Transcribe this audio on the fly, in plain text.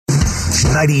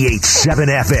98.7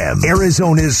 FM,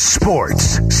 Arizona's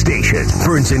sports station.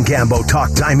 Burns and Gambo talk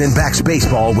Diamondbacks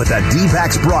baseball with a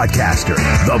D-backs broadcaster.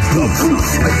 The Booth.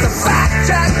 With the fact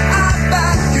check, I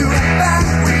back you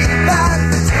back, we back.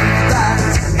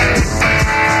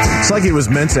 It's like it was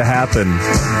meant to happen.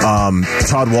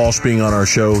 Todd Walsh being on our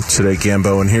show today,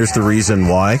 Gambo, and here's the reason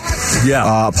why.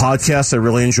 Yeah. A podcast I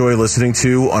really enjoy listening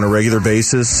to on a regular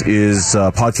basis is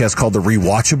a podcast called The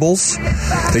Rewatchables.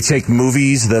 They take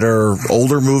movies that are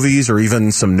older movies or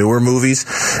even some newer movies,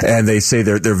 and they say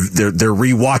they're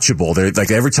rewatchable. They're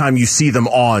like every time you see them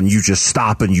on, you just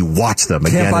stop and you watch them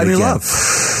again Can't Buy and Me again. Love.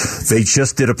 They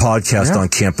just did a podcast on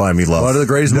Can't Buy Me Love. One of the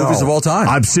greatest movies of all time.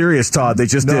 I'm serious, Todd. They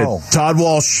just did. Todd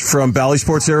Walsh from Bally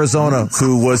Sports Arizona,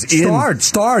 who was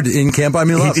starred in Can't Buy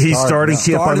Me Love. He starred in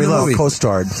Can't Buy Me Love.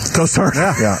 Co-starred.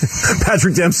 Yeah.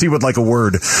 Patrick Dempsey would like a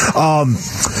word.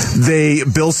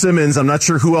 Bill Simmons, I'm not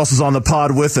sure who else is on the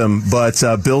pod with him, but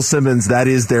Bill Simmons, that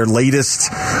is their latest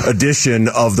edition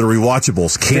of the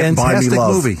Rewatchables. Can't Buy Me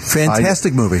Love.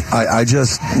 Fantastic movie. I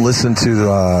just listened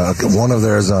to one of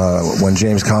theirs when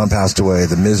James Caan passed away,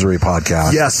 the Misery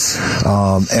podcast. Yes.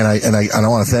 And I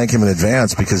want to thank him in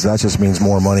advance because that just means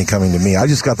more money coming to me. I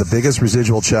just got the biggest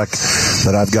residual check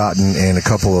that I've gotten in a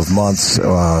couple of months. It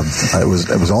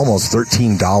was almost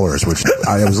 $13, which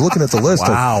I was looking at the list.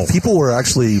 Wow. People were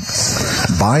actually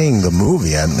buying the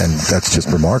movie, and that's just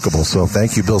remarkable. So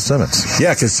thank you, Bill Simmons.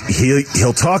 Yeah, because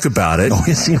he'll talk about it. Oh,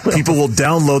 yes, he will. People will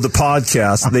download the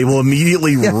podcast. They will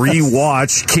immediately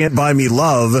rewatch Can't Buy Me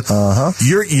Love. Uh-huh.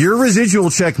 Your residual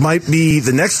check might be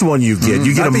the next one you get.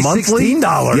 You get a monthly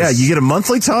 $16. Yeah, you get a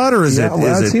monthly, Todd, or is it?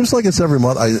 Well, it seems like it's every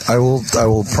month. I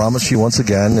will promise you once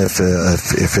again, if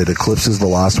it eclipses the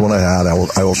last one I had,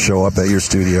 I will show up at your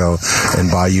studio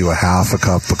and buy you a half a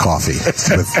cup of coffee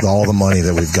with all the money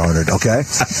that we've garnered. Okay,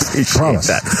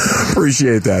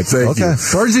 Appreciate that. Thank you.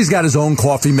 Thursday's got his own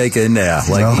coffee maker in there.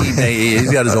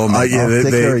 He's got his own. I'll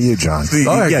take care of you, John.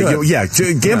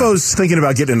 Gambo's thinking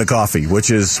about getting into coffee, which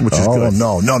is good.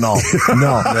 No,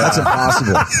 that's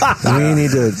impossible. We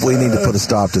need to put a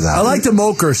stop to that. I like the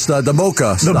mocha stuff. The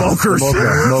mocha. The mokers.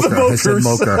 I said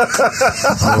mocha.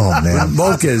 Oh man,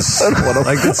 mochas.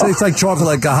 It's like chocolate,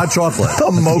 like a hot chocolate.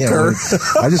 The mocha.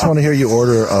 I just want to hear you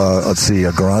order. Let's see,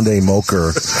 a grande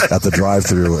mocha at the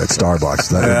drive-thru at Starbucks.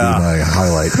 That would be my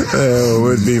highlight. It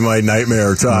would be my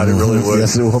nightmare, Todd. It really would.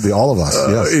 Yes, it will be. All of us.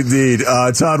 Yes. Indeed.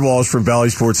 Todd Walsh from Bally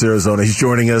Sports Arizona. He's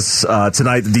joining us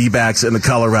tonight. The D-backs and the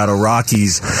Colorado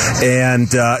Rockies.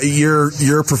 And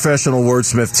you're a professional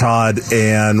wordsmith, Todd.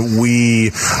 And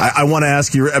I want to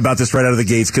ask you about this right out of the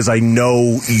gates because I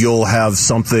know you'll have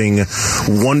something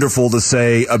wonderful to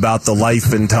say about the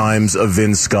life and times of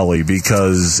Vin Scully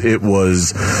because it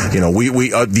was, we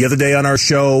the other day on our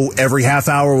show, every half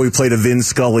hour we played a Vin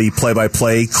Scully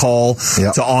play-by-play call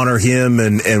to honor him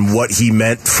and what he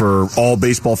meant for all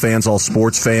baseball fans, all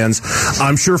sports fans.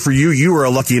 I'm sure for you were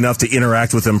lucky enough to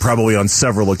interact with him probably on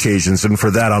several occasions, and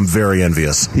for that I'm very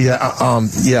envious. Yeah,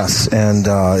 yes, and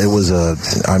it was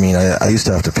I used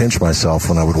to have to pinch myself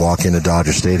when I would walk into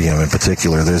Dodger Stadium in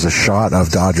particular. There's a shot of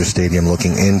Dodger Stadium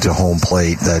looking into home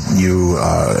plate that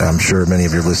I'm sure many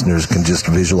of your listeners can just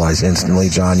visualize instantly.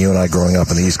 John, you and I growing up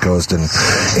on the East Coast and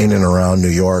in and around New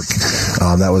York,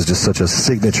 that was just such a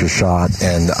signature shot,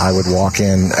 and I would walk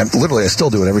in, I still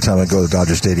do it every time I go to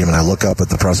Dodger Stadium, and I look up at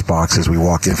the press box as we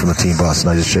walk in from the team bus, and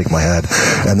I just shake my head,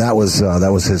 and that was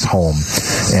his home,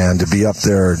 and to be up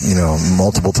there,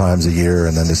 multiple times a year,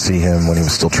 and then to see him when he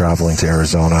was still traveling to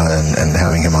Arizona and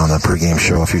having him on the pregame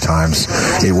show a few times,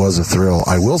 it was a thrill.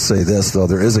 I will say this, though,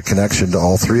 there is a connection to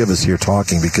all three of us here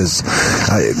talking because,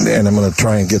 and I'm going to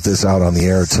try and get this out on the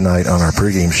air tonight on our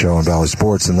pregame show on Valley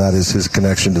Sports, and that is his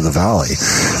connection to the Valley.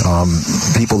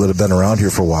 People that have been around here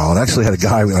for a while, and actually had a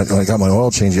guy, when I got my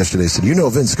oil change yesterday, said,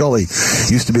 Vin Scully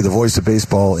used to be the voice of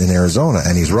baseball in Arizona,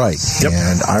 and he's right. Yep.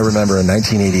 And I remember in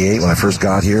 1988 when I first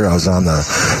got here, I was on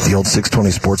the old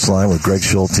 620 sports line with Greg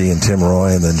Schulte and Tim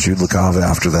Roy and then Jude LaCava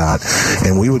after that,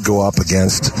 and we would go up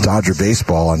against Dodger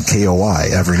baseball on KOI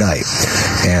every night,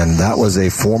 and that was a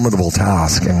formidable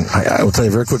task. And I will tell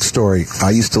you a very quick story.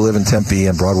 I used to live in Tempe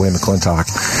and Broadway and McClintock,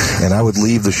 and I would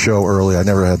leave the show early. I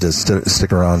never had to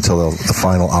stick around until the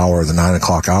final hour, the 9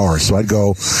 o'clock hour. So I'd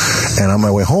go, and on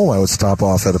my way home, I would stop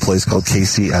off at a place called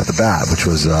Casey at the Bat, which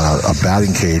was a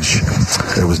batting cage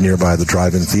that was nearby the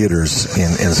drive-in theaters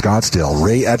in Scottsdale.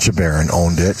 Ray Etchebarren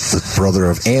owned it, the brother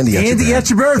of Andy Etchebarren. Andy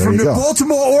Etchebarren from the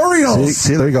Baltimore Orioles.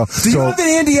 See, there you go. Do you have an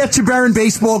Andy Etchebarren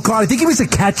baseball card? I think he was a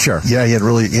catcher. Yeah, he had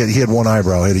really. He had one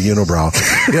eyebrow. He had a unibrow.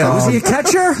 Yeah. Was he a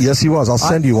catcher? Yes, he was. I'll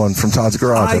send you one from Todd's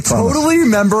Garage. I totally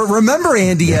remember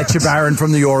Andy Etchebarren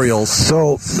from the Orioles.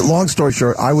 So, long story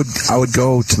short, I would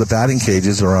go to the batting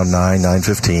cages around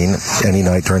 9:15 any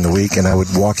night during the week, and I would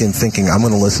walk in thinking I'm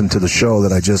going to listen to the show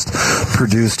that I just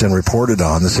produced and reported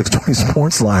on, the 620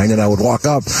 Sports Line, and I would walk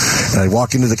up and I'd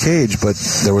walk into the cage, but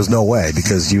there was no way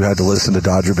because you had to listen to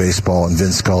Dodger baseball and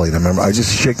Vin Scully. And I remember I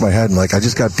just shake my head and like I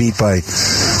just got beat by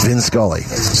Vin Scully.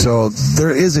 So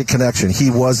there is a connection. He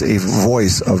was a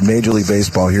voice of Major League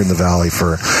Baseball here in the Valley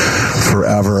for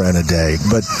forever and a day.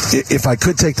 But if I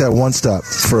could take that one step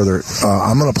further,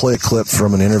 I'm going to play a clip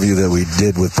from an interview that we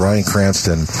did with Bryan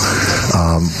Cranston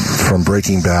from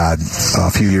Breaking Bad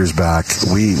a few years back.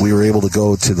 We were able to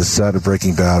go to the set of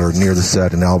Breaking Bad or near the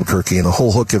set in Albuquerque, and the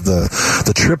whole hook of the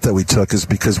trip that we took is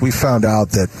because we found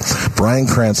out that Bryan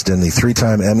Cranston, the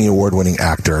 3-time Emmy Award-winning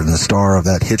actor and the star of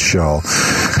that hit show,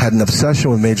 had an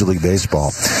obsession with Major League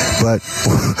Baseball. But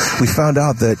we found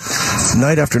out that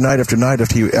night after night after night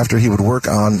after he would work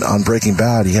on Breaking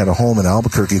Bad, he had a home in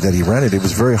Albuquerque that he rented. It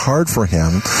was very hard for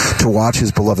him to watch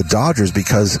his beloved Dodgers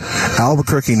because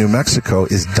Albuquerque, New Mexico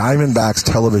is Diamondbacks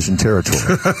television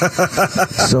territory.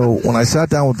 So when I sat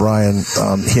down with Bryan,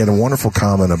 he had a wonderful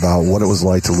comment about what it was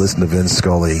like to listen to Vin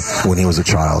Scully when he was a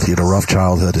child. He had a rough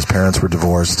childhood. His parents were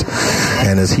divorced.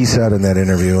 And as he said in that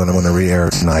interview, and I'm going to re-air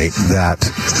it tonight, that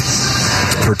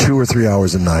for 2 or 3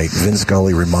 hours a night, Vin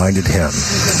Scully reminded him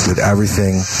that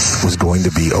everything was going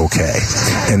to be okay.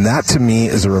 And that, to me,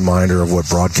 is a reminder of what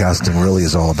broadcasting really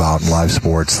is all about in live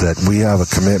sports, that we have a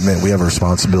commitment, we have a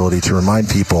responsibility to remind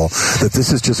people that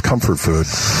this is just comfort food.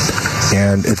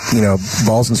 And,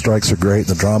 balls and strikes are great,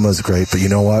 and the drama is great, but you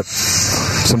know what?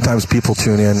 Sometimes people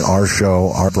tune in our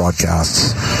show, our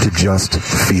broadcasts, to just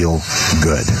feel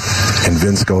good. And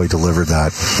Vin Scully delivered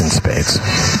that in spades.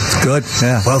 Good.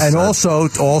 Yeah. Well, and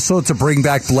also to bring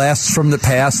back blasts from the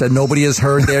past that nobody has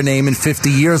heard their name in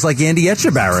 50 years, like Andy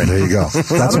Etchebarren. There you go.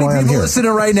 That's why I'm here.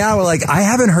 Listening right now are like, I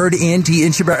haven't heard Andy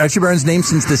Etchebarren's name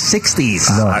since the 60s.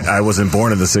 No. I wasn't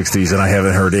born in the 60s, and I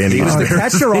haven't heard Andy. He was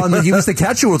the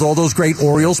catcher with all those great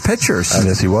Orioles pitchers.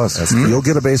 Yes, he was. You'll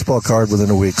get a baseball card within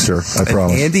a week, sir. I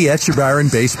promise. Andy Etchebarren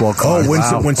baseball card.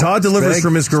 Oh, when Todd delivers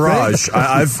from his garage,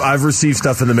 I've received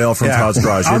stuff in the mail from Todd's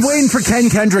garage. I'm waiting for Ken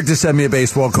Kendrick to send me a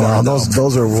baseball card. No,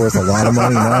 those are worth a lot of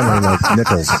money. Mine are like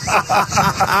nickels.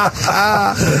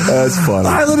 That's funny.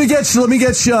 All right, let me get you.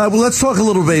 Let's talk a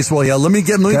little baseball here. Let me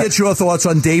get your thoughts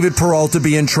on David Peralta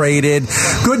being traded.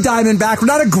 Good Diamondback,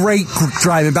 not a great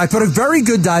Diamondback, but a very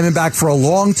good Diamondback for a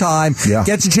long time. Yeah.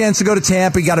 Gets a chance to go to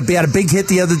Tampa. He had a big hit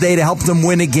the other day to help them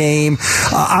win a game.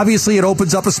 Obviously, it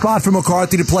opens up a spot for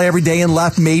McCarthy to play every day in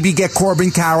left. Maybe get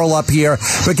Corbin Carroll up here.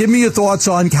 But give me your thoughts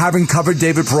on having covered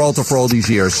David Peralta for all these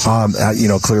years.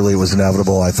 Clearly it was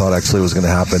inevitable. I thought actually it was going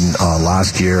to happen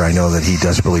last year. I know that he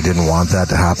desperately didn't want that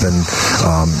to happen.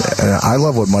 And I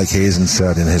love what Mike Hazen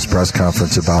said in his press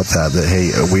conference about that,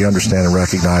 hey, we understand and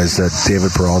recognize that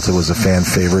David Peralta was a fan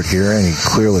favorite here, and he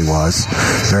clearly was.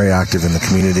 Very active in the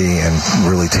community and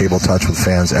really table touch with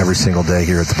fans every single day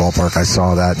here at the ballpark. I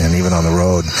saw that, and even on the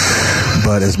road.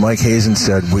 But as Mike Hazen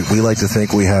said, we like to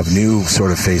think we have new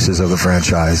sort of faces of the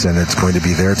franchise, and it's going to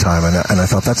be their time. And I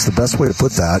thought that's the best way to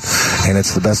put that, and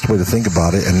it's the best way to think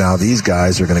about it. And now these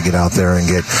guys are going to get out there and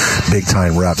get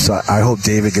big-time reps. So I hope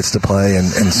David gets to play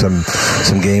in some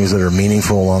games that are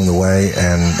meaningful along the way,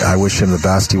 and I wish him the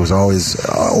best. He was always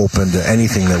open to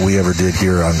anything that we ever did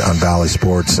here on Valley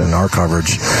Sports and our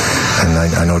coverage, and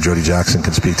I know Jody Jackson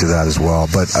can speak to that as well.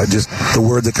 But the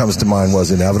word that comes to mind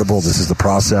was inevitable. This is the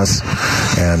process,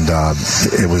 and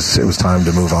it was time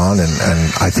to move on, and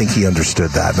I think he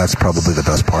understood that. That's probably the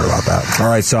best part about that. All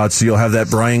right, Todd, so you'll have that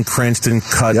Bryan Cranston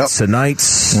cut tonight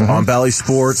on Valley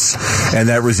Sports, and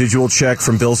that residual check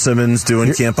from Bill Simmons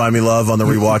doing Can't Buy Me Love on the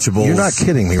rewatchables. You're not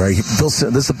kidding me, right? Bill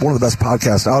Simmons, this is one of the best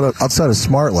podcasts outside of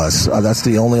Smartless. That's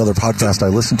the only other podcast I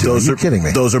listen to. You're kidding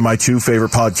me. Those are my two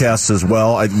favorite podcasts as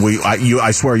well.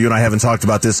 I swear you and I haven't talked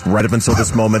about this right up until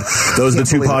this moment. Those are the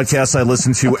two podcasts I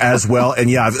listen to as well. And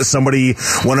yeah,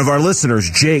 one of our listeners,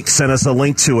 Jake, sent us a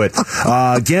link to it.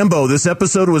 Gambo, this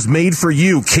episode was made for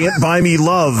you. Can't Buy Me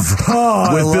Love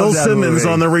with Bill Simmons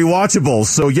on the rewatchables.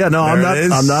 So yeah, no,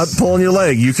 I'm not pulling your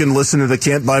leg. You can listen to the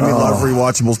Can't Buy Me Love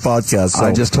rewatchables podcast. So.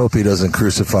 I just hope he doesn't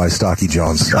crucify Stocky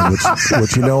Jones,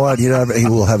 which you know what, he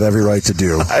will have every right to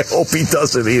do. I hope he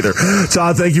doesn't either.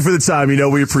 Todd, thank you for the time.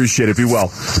 We appreciate it. Be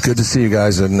well. Good to see you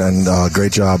guys, and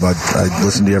great job. I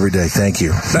listen to you every day. Thank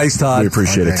you. Thanks, Todd. We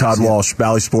appreciate it. Todd Walsh,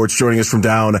 Valley Sports, joining us from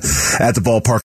down at the ballpark.